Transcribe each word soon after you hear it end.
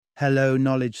Hello,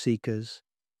 knowledge seekers.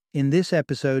 In this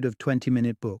episode of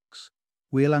 20-Minute Books,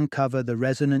 we'll uncover the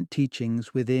resonant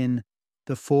teachings within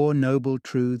the Four Noble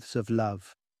Truths of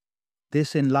Love.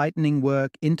 This enlightening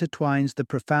work intertwines the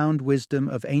profound wisdom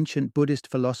of ancient Buddhist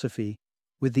philosophy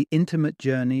with the intimate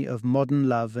journey of modern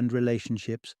love and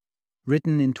relationships,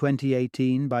 written in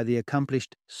 2018 by the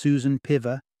accomplished Susan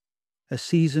Piver, a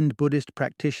seasoned Buddhist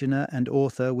practitioner and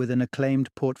author with an acclaimed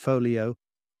portfolio,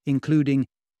 including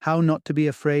How Not to Be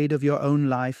Afraid of Your Own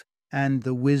Life and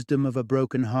The Wisdom of a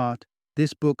Broken Heart.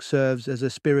 This book serves as a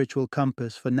spiritual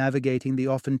compass for navigating the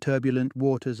often turbulent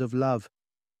waters of love.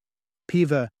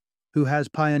 Piver, who has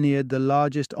pioneered the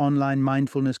largest online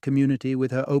mindfulness community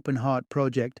with her Open Heart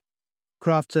project,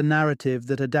 crafts a narrative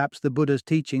that adapts the Buddha's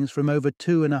teachings from over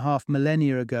 2.5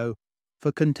 millennia ago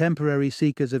for contemporary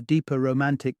seekers of deeper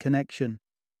romantic connection.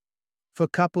 For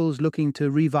couples looking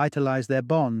to revitalize their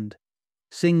bond,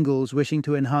 singles wishing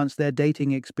to enhance their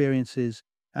dating experiences,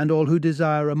 and all who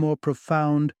desire a more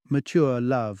profound, mature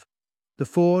love, The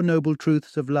Four Noble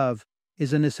Truths of Love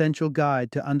is an essential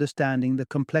guide to understanding the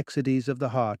complexities of the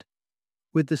heart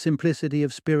with the simplicity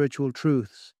of spiritual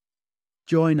truths.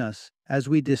 Join us as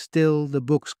we distill the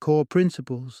book's core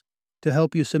principles to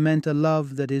help you cement a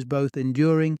love that is both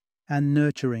enduring and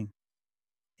nurturing,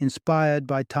 inspired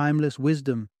by timeless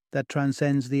wisdom that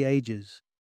transcends the ages.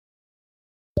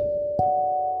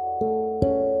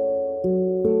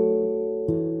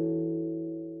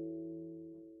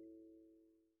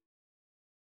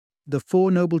 The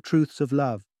Four Noble Truths of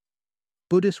Love,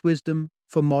 Buddhist Wisdom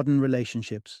for Modern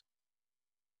Relationships.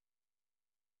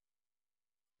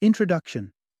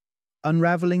 Introduction: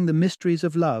 Unraveling the Mysteries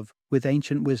of Love with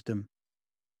Ancient Wisdom.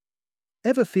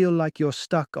 Ever feel like you're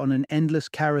stuck on an endless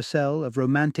carousel of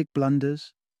romantic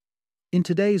blunders? In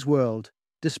today's world,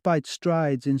 despite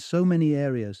strides in so many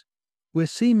areas, we're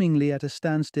seemingly at a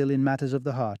standstill in matters of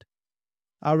the heart.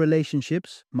 Our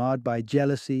relationships, marred by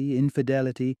jealousy,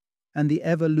 infidelity, and the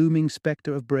ever-looming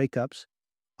specter of breakups,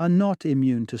 are not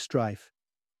immune to strife.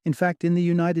 In fact, in the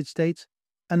United States,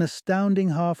 an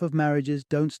astounding half of marriages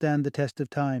don't stand the test of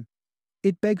time.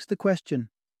 It begs the question,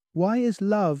 why is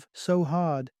love so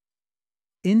hard?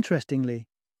 Interestingly,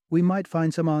 we might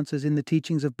find some answers in the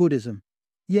teachings of Buddhism.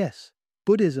 Yes,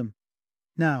 Buddhism.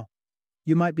 Now,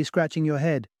 you might be scratching your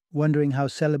head, wondering how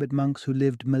celibate monks who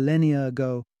lived millennia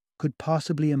ago could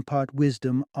possibly impart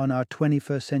wisdom on our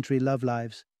 21st century love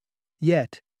lives.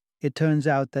 Yet, it turns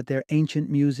out that their ancient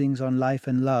musings on life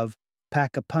and love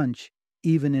pack a punch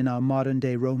even in our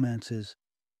modern-day romances.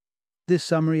 This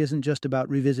summary isn't just about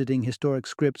revisiting historic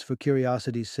scripts for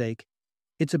curiosity's sake.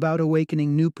 It's about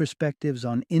awakening new perspectives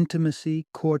on intimacy,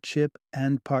 courtship,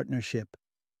 and partnership.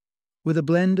 With a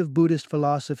blend of Buddhist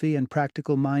philosophy and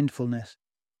practical mindfulness,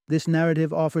 this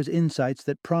narrative offers insights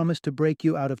that promise to break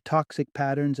you out of toxic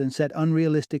patterns and set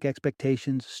unrealistic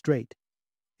expectations straight.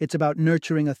 It's about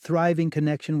nurturing a thriving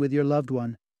connection with your loved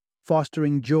one,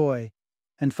 fostering joy,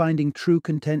 and finding true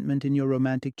contentment in your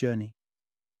romantic journey.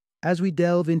 As we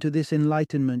delve into this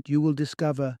enlightenment, you will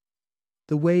discover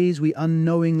the ways we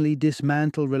unknowingly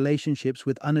dismantle relationships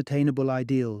with unattainable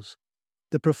ideals,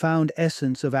 the profound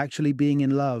essence of actually being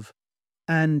in love,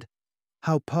 and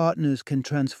how partners can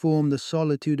transform the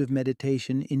solitude of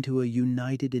meditation into a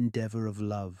united endeavor of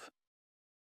love.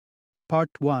 Part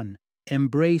 1.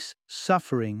 Embrace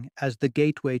suffering as the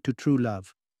gateway to true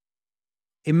love.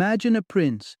 Imagine a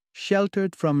prince,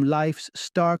 sheltered from life's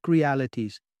stark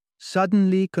realities,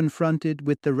 suddenly confronted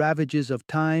with the ravages of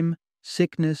time,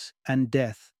 sickness, and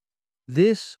death.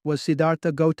 This was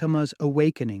Siddhartha Gautama's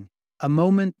awakening, a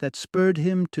moment that spurred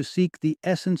him to seek the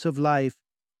essence of life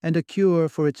and a cure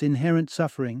for its inherent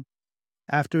suffering.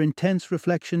 After intense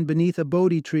reflection beneath a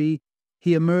Bodhi tree,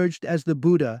 he emerged as the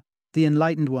Buddha, the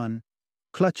Enlightened One,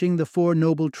 clutching the Four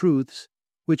Noble Truths,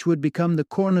 which would become the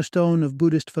cornerstone of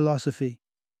Buddhist philosophy.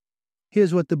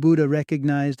 Here's what the Buddha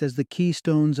recognized as the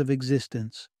keystones of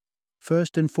existence.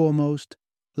 First and foremost,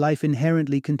 life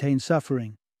inherently contains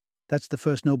suffering. That's the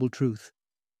first noble truth.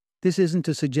 This isn't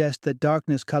to suggest that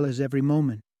darkness colors every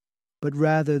moment, but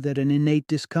rather that an innate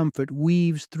discomfort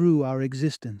weaves through our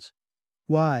existence.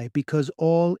 Why? Because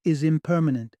all is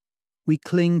impermanent. We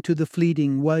cling to the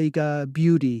fleeting vaiga,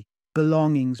 beauty,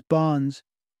 belongings, bonds,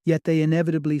 yet they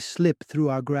inevitably slip through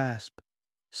our grasp.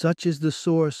 Such is the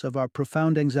source of our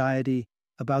profound anxiety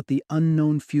about the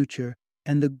unknown future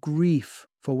and the grief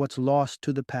for what's lost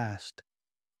to the past.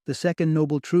 The second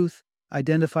noble truth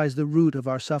identifies the root of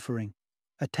our suffering,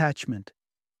 attachment.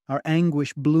 Our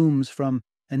anguish blooms from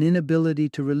an inability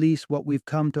to release what we've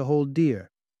come to hold dear.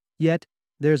 Yet,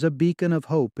 there's a beacon of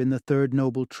hope in the third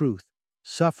noble truth.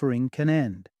 Suffering can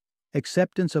end.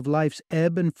 Acceptance of life's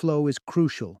ebb and flow is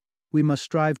crucial. we must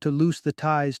strive to loose the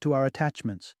ties to our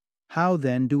attachments. How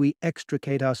then do we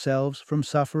extricate ourselves from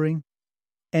suffering?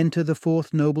 Enter the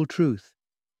fourth noble truth,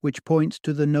 which points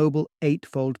to the noble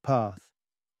eightfold path,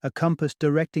 a compass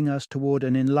directing us toward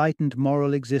an enlightened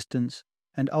moral existence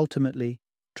and ultimately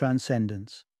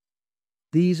transcendence.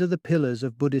 These are the pillars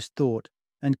of Buddhist thought,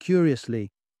 and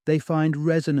curiously, they find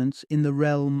resonance in the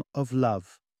realm of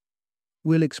love.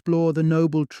 We'll explore the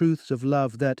noble truths of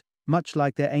love that, much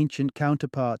like their ancient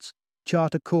counterparts,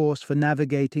 chart a course for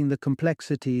navigating the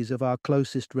complexities of our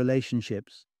closest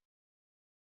relationships.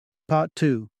 Part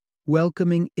 2.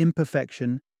 Welcoming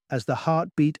imperfection as the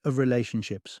heartbeat of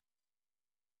relationships.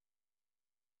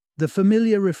 The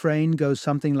familiar refrain goes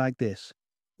something like this.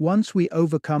 Once we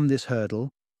overcome this hurdle,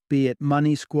 be it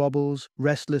money squabbles,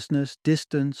 restlessness,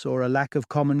 distance, or a lack of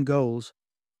common goals,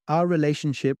 our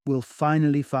relationship will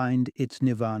finally find its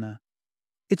nirvana.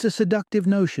 It's a seductive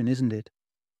notion, isn't it?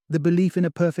 The belief in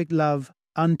a perfect love,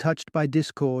 untouched by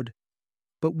discord.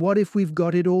 But what if we've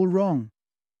got it all wrong?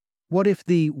 What if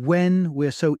the when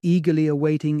we're so eagerly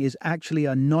awaiting is actually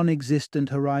a non-existent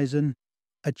horizon,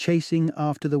 a chasing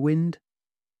after the wind?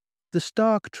 The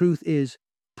stark truth is,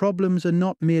 problems are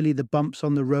not merely the bumps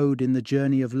on the road in the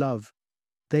journey of love.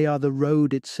 They are the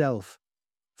road itself.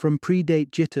 From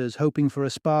predate jitters hoping for a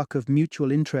spark of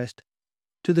mutual interest,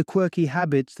 to the quirky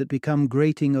habits that become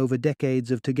grating over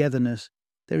decades of togetherness,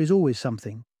 there is always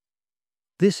something.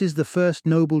 This is the first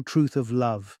noble truth of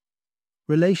love.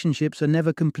 Relationships are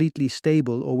never completely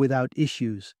stable or without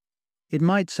issues. It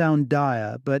might sound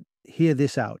dire, but hear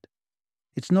this out.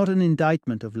 It's not an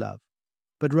indictment of love,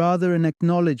 but rather an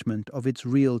acknowledgement of its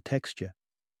real texture.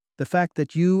 The fact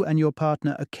that you and your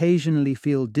partner occasionally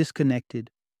feel disconnected,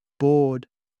 bored,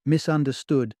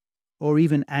 misunderstood, or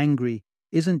even angry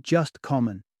isn't just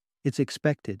common, it's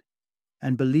expected.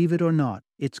 And believe it or not,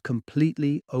 it's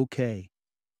completely okay.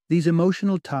 These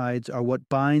emotional tides are what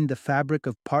bind the fabric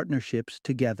of partnerships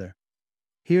together.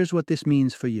 Here's what this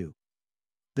means for you.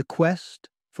 The quest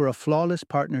for a flawless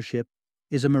partnership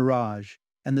is a mirage,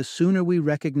 and the sooner we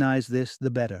recognize this, the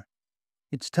better.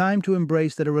 It's time to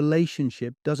embrace that a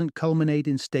relationship doesn't culminate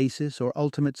in stasis or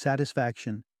ultimate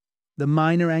satisfaction. The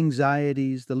minor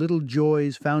anxieties, the little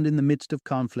joys found in the midst of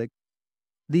conflict,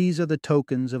 these are the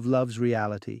tokens of love's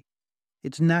reality.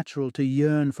 It's natural to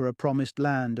yearn for a promised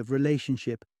land of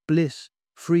relationship, bliss,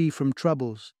 free from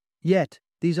troubles. Yet,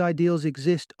 these ideals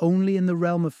exist only in the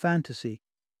realm of fantasy.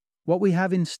 What we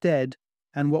have instead,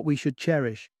 and what we should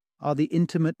cherish, are the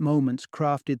intimate moments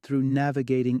crafted through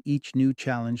navigating each new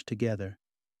challenge together.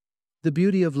 The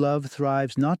beauty of love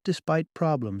thrives not despite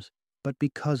problems, but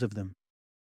because of them.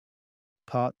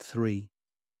 Part 3.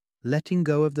 Letting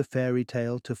go of the fairy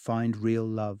tale to find real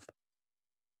love.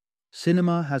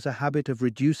 Cinema has a habit of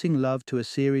reducing love to a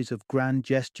series of grand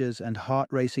gestures and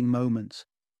heart-racing moments,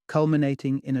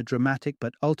 culminating in a dramatic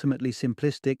but ultimately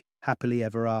simplistic happily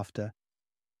ever after.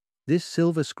 This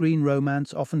silver screen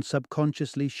romance often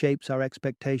subconsciously shapes our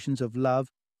expectations of love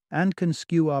and can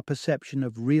skew our perception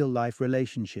of real-life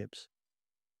relationships.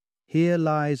 Here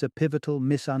lies a pivotal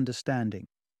misunderstanding.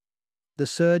 The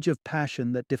surge of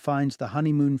passion that defines the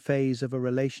honeymoon phase of a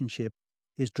relationship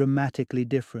is dramatically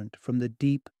different from the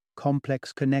deep,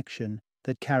 complex connection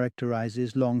that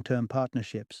characterizes long-term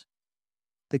partnerships.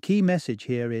 The key message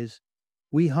here is,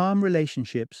 we harm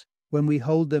relationships when we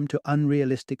hold them to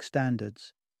unrealistic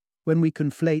standards, when we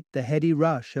conflate the heady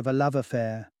rush of a love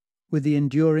affair with the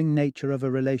enduring nature of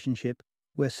a relationship.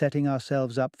 We're setting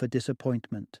ourselves up for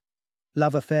disappointment.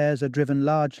 Love affairs are driven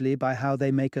largely by how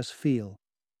they make us feel,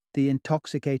 the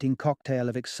intoxicating cocktail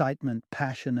of excitement,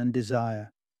 passion, and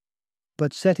desire.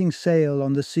 But setting sail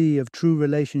on the sea of true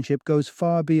relationship goes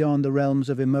far beyond the realms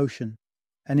of emotion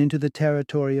and into the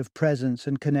territory of presence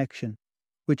and connection,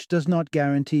 which does not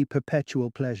guarantee perpetual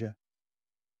pleasure.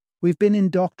 We've been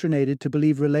indoctrinated to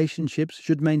believe relationships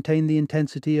should maintain the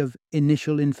intensity of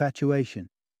initial infatuation.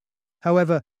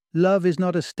 However, love is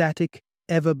not a static,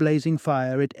 ever-blazing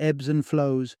fire. It ebbs and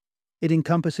flows. It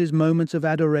encompasses moments of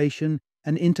adoration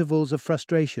and intervals of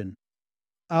frustration.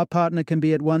 Our partner can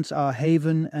be at once our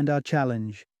haven and our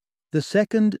challenge. The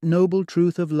second noble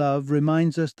truth of love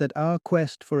reminds us that our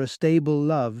quest for a stable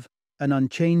love, an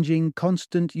unchanging,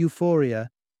 constant euphoria,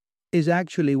 is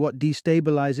actually what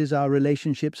destabilizes our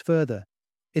relationships further.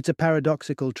 It's a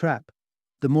paradoxical trap.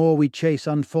 The more we chase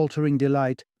unfaltering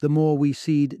delight, the more we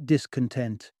seed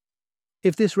discontent.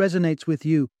 If this resonates with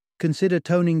you, consider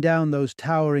toning down those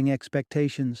towering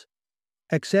expectations.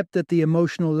 Accept that the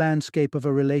emotional landscape of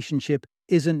a relationship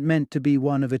isn't meant to be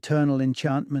one of eternal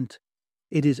enchantment.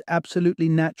 It is absolutely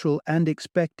natural and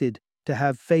expected to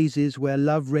have phases where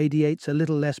love radiates a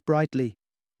little less brightly,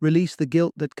 Release the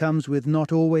guilt that comes with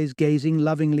not always gazing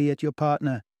lovingly at your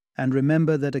partner, and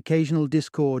remember that occasional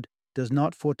discord does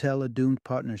not foretell a doomed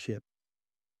partnership.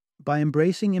 By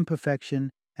embracing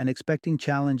imperfection and expecting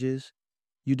challenges,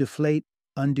 you deflate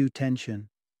undue tension.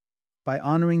 By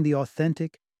honoring the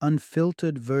authentic,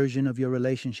 unfiltered version of your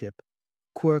relationship,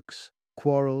 quirks,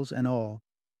 quarrels, and all,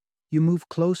 you move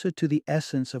closer to the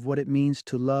essence of what it means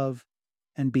to love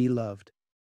and be loved.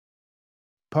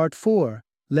 Part 4.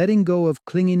 Letting go of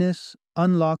clinginess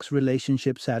unlocks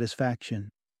relationship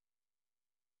satisfaction.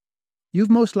 You've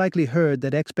most likely heard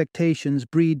that expectations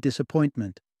breed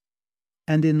disappointment.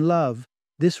 And in love,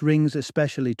 this rings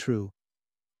especially true.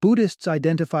 Buddhists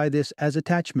identify this as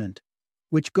attachment,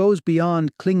 which goes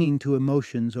beyond clinging to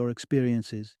emotions or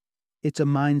experiences. It's a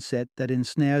mindset that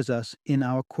ensnares us in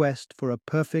our quest for a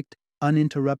perfect,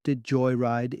 uninterrupted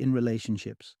joyride in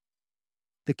relationships.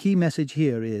 The key message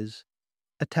here is,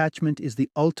 attachment is the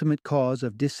ultimate cause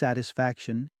of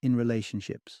dissatisfaction in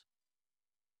relationships.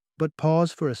 But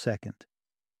pause for a second.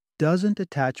 Doesn't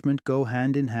attachment go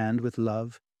hand in hand with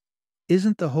love?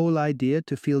 Isn't the whole idea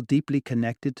to feel deeply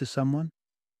connected to someone?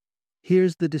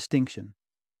 Here's the distinction.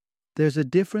 There's a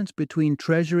difference between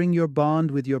treasuring your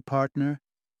bond with your partner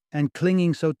and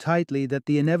clinging so tightly that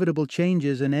the inevitable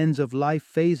changes and ends of life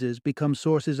phases become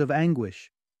sources of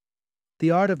anguish.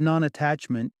 The art of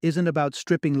non-attachment isn't about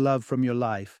stripping love from your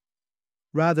life.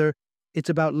 Rather, it's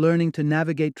about learning to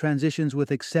navigate transitions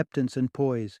with acceptance and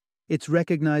poise. It's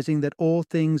recognizing that all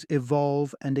things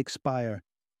evolve and expire,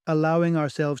 allowing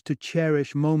ourselves to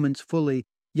cherish moments fully,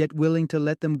 yet willing to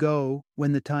let them go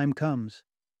when the time comes.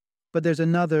 But there's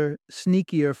another,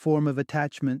 sneakier form of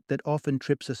attachment that often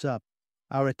trips us up: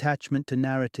 our attachment to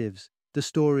narratives, the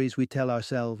stories we tell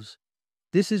ourselves.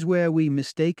 This is where we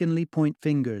mistakenly point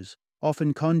fingers,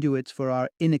 often conduits for our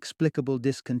inexplicable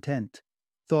discontent.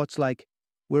 Thoughts like,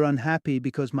 "We're unhappy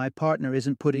because my partner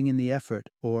isn't putting in the effort,"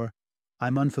 or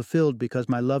 "I'm unfulfilled because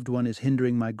my loved one is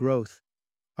hindering my growth,"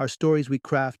 are stories we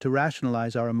craft to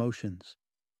rationalize our emotions.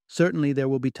 Certainly, there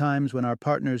will be times when our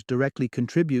partners directly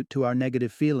contribute to our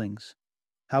negative feelings.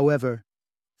 However,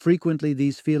 frequently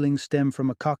these feelings stem from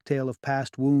a cocktail of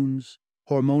past wounds,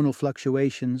 hormonal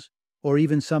fluctuations, or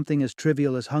even something as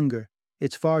trivial as hunger.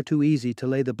 It's far too easy to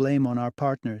lay the blame on our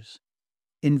partners.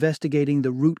 Investigating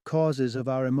the root causes of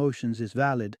our emotions is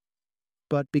valid,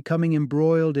 but becoming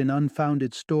embroiled in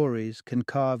unfounded stories can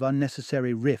carve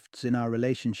unnecessary rifts in our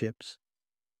relationships.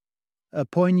 A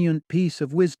poignant piece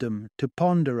of wisdom to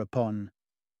ponder upon.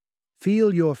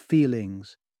 Feel your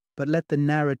feelings, but let the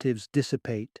narratives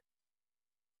dissipate.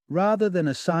 Rather than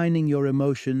assigning your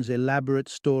emotions elaborate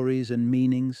stories and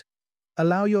meanings,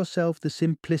 allow yourself the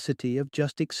simplicity of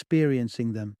just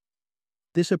experiencing them.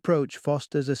 This approach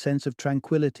fosters a sense of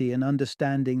tranquility and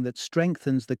understanding that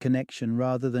strengthens the connection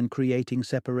rather than creating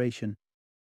separation.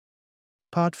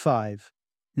 Part 5.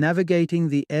 Navigating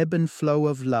the ebb and flow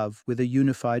of love with a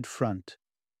unified front.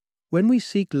 When we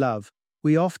seek love,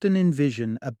 we often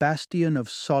envision a bastion of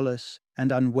solace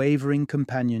and unwavering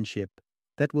companionship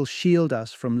that will shield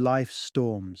us from life's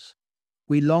storms.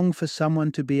 We long for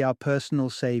someone to be our personal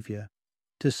savior,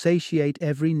 to satiate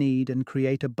every need and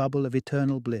create a bubble of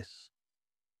eternal bliss.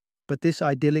 But this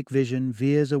idyllic vision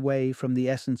veers away from the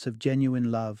essence of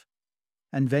genuine love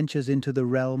and ventures into the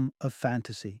realm of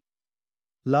fantasy.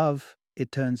 Love,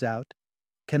 it turns out,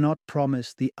 cannot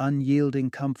promise the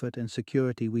unyielding comfort and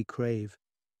security we crave.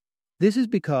 This is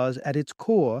because, at its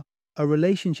core, a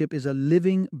relationship is a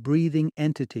living, breathing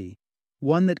entity,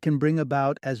 one that can bring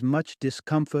about as much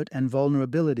discomfort and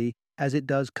vulnerability as it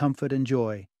does comfort and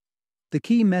joy. The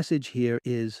key message here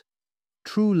is,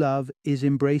 true love is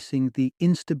embracing the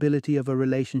instability of a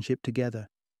relationship together.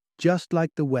 Just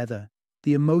like the weather,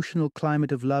 the emotional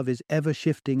climate of love is ever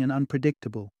shifting and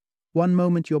unpredictable. One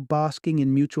moment you're basking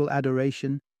in mutual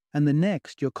adoration, and the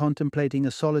next you're contemplating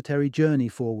a solitary journey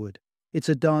forward. It's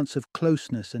a dance of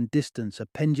closeness and distance, a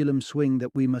pendulum swing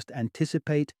that we must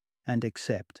anticipate and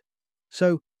accept.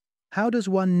 So, how does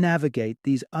one navigate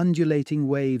these undulating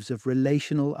waves of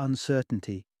relational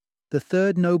uncertainty? The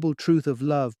third noble truth of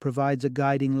love provides a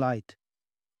guiding light.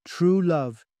 True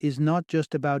love is not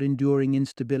just about enduring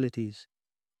instabilities.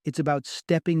 It's about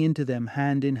stepping into them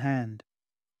hand in hand.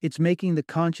 It's making the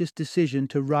conscious decision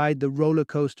to ride the roller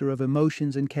coaster of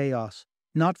emotions and chaos,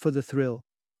 not for the thrill,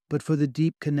 but for the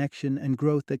deep connection and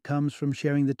growth that comes from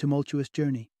sharing the tumultuous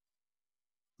journey.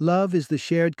 Love is the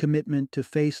shared commitment to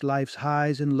face life's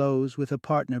highs and lows with a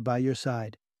partner by your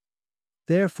side.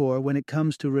 Therefore, when it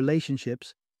comes to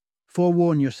relationships,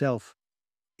 forewarn yourself,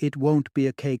 it won't be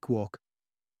a cakewalk.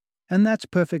 And that's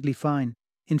perfectly fine.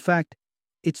 In fact,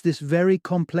 It's this very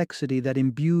complexity that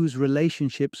imbues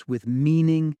relationships with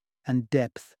meaning and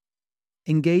depth.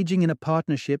 Engaging in a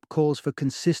partnership calls for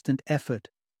consistent effort,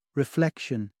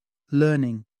 reflection,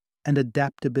 learning, and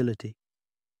adaptability.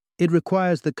 It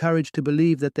requires the courage to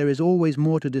believe that there is always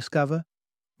more to discover,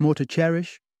 more to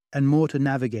cherish, and more to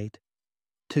navigate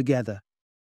together.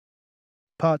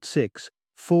 Part 6.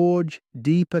 Forge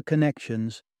deeper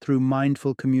connections through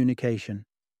mindful communication.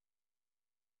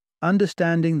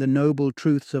 Understanding the noble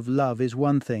truths of love is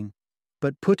one thing,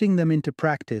 but putting them into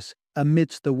practice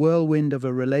amidst the whirlwind of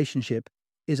a relationship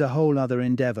is a whole other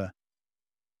endeavor.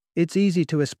 It's easy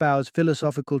to espouse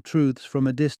philosophical truths from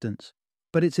a distance,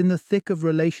 but it's in the thick of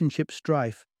relationship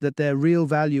strife that their real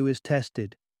value is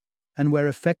tested, and where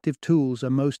effective tools are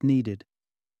most needed.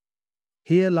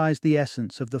 Here lies the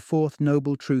essence of the fourth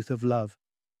noble truth of love: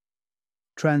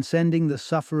 transcending the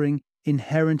suffering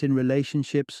inherent in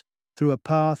relationships through a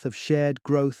path of shared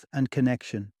growth and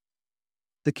connection.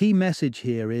 The key message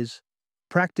here is,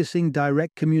 practicing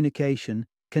direct communication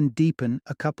can deepen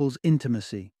a couple's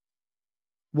intimacy.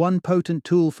 One potent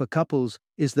tool for couples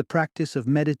is the practice of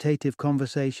meditative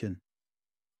conversation.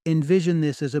 Envision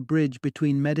this as a bridge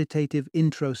between meditative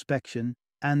introspection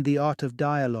and the art of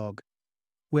dialogue,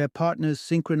 where partners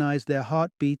synchronize their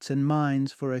heartbeats and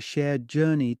minds for a shared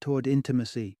journey toward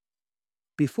intimacy.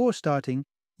 Before starting,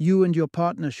 you and your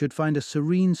partner should find a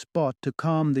serene spot to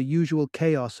calm the usual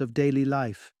chaos of daily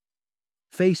life.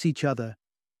 Face each other,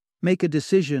 make a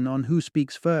decision on who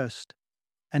speaks first,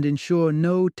 and ensure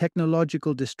no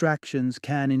technological distractions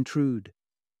can intrude.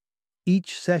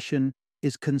 Each session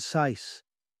is concise,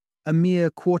 a mere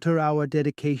quarter-hour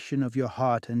dedication of your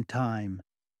heart and time.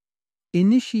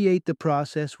 Initiate the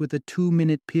process with a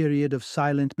 2-minute period of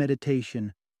silent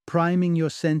meditation, priming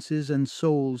your senses and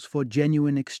souls for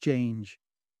genuine exchange.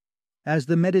 As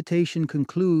the meditation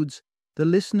concludes, the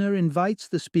listener invites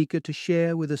the speaker to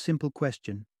share with a simple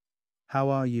question: "How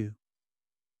are you?"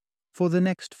 For the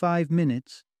next 5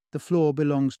 minutes, the floor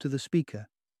belongs to the speaker.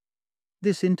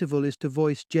 This interval is to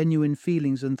voice genuine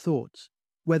feelings and thoughts,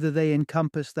 whether they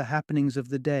encompass the happenings of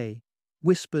the day,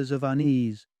 whispers of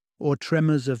unease, or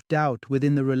tremors of doubt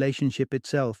within the relationship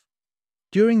itself.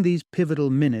 During these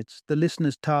pivotal minutes, the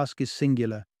listener's task is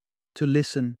singular: to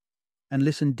listen, and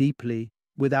listen deeply,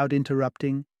 without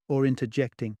interrupting or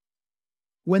interjecting.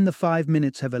 When the 5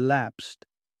 minutes have elapsed,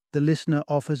 the listener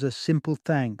offers a simple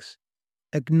thanks,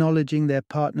 acknowledging their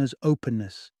partner's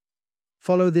openness.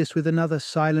 Follow this with another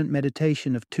silent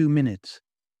meditation of 2 minutes,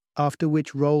 after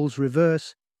which roles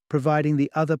reverse, providing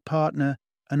the other partner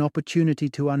an opportunity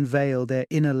to unveil their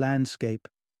inner landscape.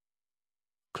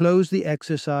 Close the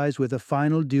exercise with a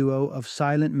final duo of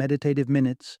silent meditative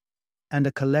minutes and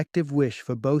a collective wish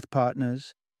for both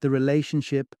partners, the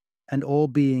relationship, and all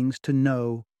beings to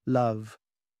know love.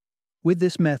 With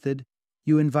this method,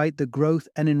 you invite the growth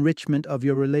and enrichment of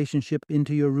your relationship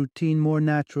into your routine more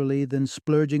naturally than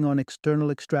splurging on external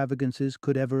extravagances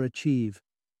could ever achieve.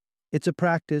 It's a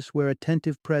practice where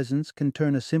attentive presence can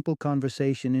turn a simple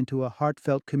conversation into a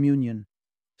heartfelt communion,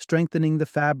 strengthening the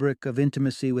fabric of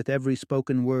intimacy with every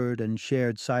spoken word and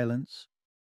shared silence.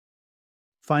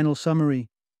 Final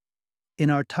summary: in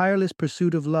our tireless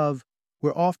pursuit of love,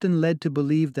 we're often led to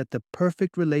believe that the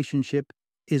perfect relationship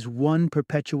is one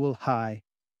perpetual high,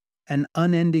 an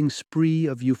unending spree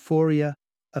of euphoria,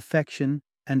 affection,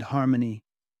 and harmony.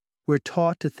 We're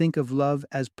taught to think of love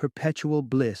as perpetual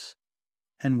bliss,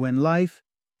 and when life,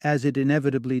 as it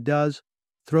inevitably does,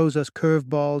 throws us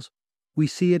curveballs, we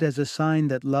see it as a sign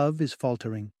that love is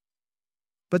faltering.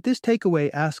 But this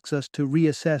takeaway asks us to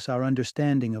reassess our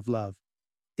understanding of love.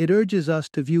 It urges us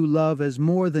to view love as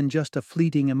more than just a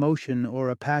fleeting emotion or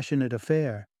a passionate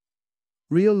affair.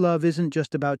 Real love isn't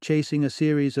just about chasing a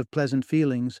series of pleasant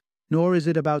feelings, nor is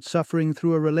it about suffering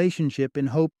through a relationship in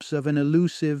hopes of an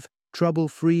elusive,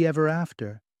 trouble-free ever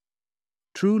after.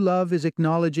 True love is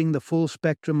acknowledging the full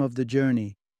spectrum of the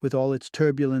journey, with all its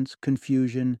turbulence,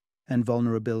 confusion, and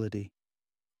vulnerability.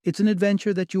 It's an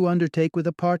adventure that you undertake with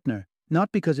a partner,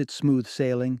 not because it's smooth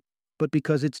sailing, but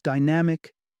because it's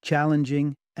dynamic,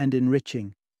 challenging, and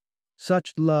enriching.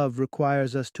 Such love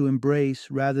requires us to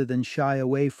embrace, rather than shy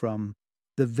away from,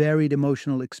 the varied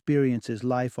emotional experiences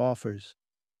life offers.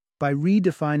 By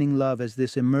redefining love as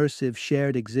this immersive,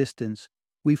 shared existence,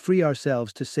 we free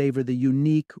ourselves to savor the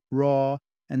unique, raw,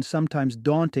 and sometimes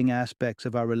daunting aspects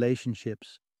of our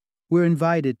relationships. We're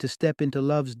invited to step into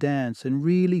love's dance and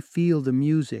really feel the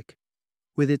music,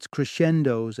 with its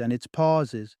crescendos and its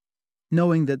pauses,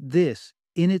 knowing that this,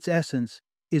 in its essence,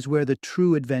 is where the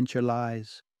true adventure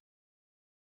lies.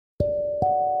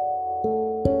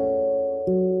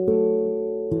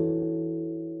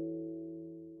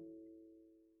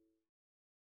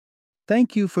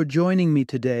 Thank you for joining me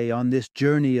today on this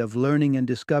journey of learning and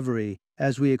discovery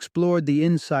as we explored the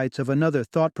insights of another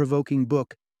thought-provoking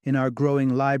book in our growing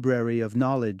library of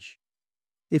knowledge.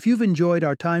 If you've enjoyed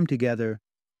our time together,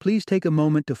 please take a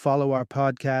moment to follow our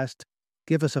podcast,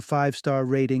 give us a 5-star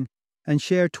rating, and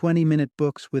share 20-minute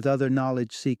books with other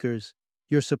knowledge seekers.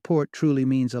 Your support truly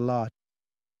means a lot.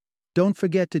 Don't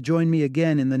forget to join me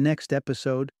again in the next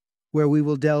episode, where we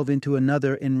will delve into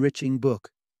another enriching book.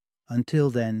 Until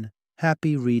then,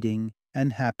 happy reading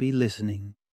and happy listening.